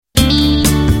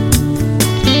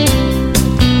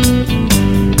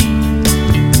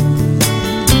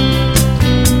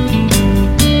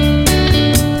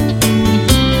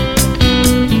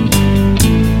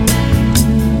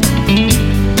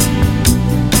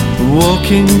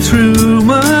walking through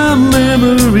my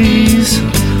memories,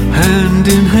 hand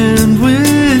in hand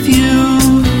with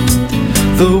you.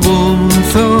 The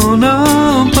warmth on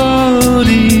our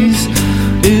bodies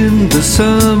in the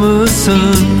summer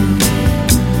sun,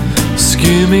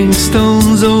 skimming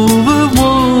stones over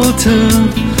water,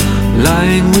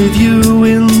 lying with you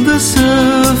in the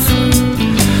surf,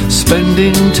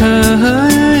 spending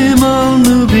time on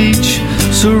the beach,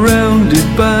 surrounded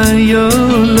by your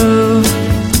love.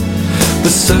 The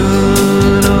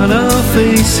sun on our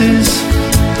faces,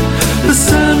 the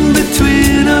sun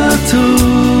between our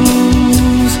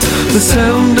toes, the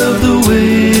sound of the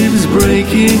waves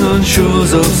breaking on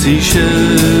shores of Seashores.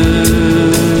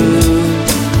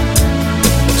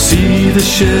 See the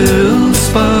shells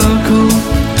sparkle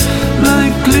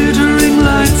like glittering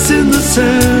lights in the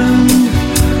sand.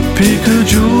 Pick a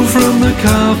jewel from the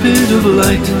carpet of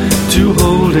light to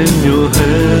hold in your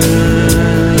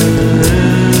hand.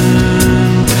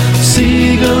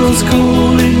 Seagulls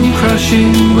calling,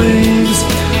 crashing waves,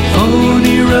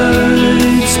 pony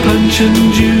rides, Punch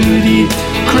and Judy,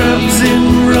 crabs in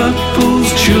rock pools,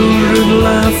 children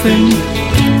laughing.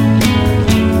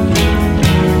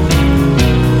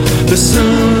 The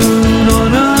sun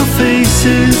on our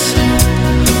faces,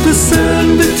 the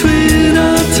sand between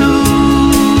our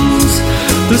toes,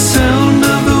 the sound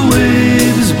of the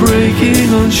waves breaking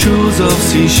on shores of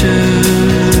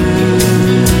Seashores.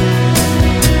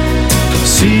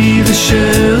 See the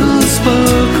shells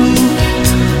sparkle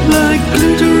like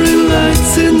glittering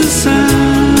lights in the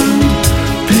sand.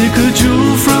 Pick a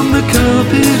jewel from the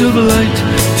carpet of light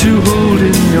to hold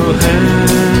in your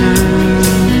hand.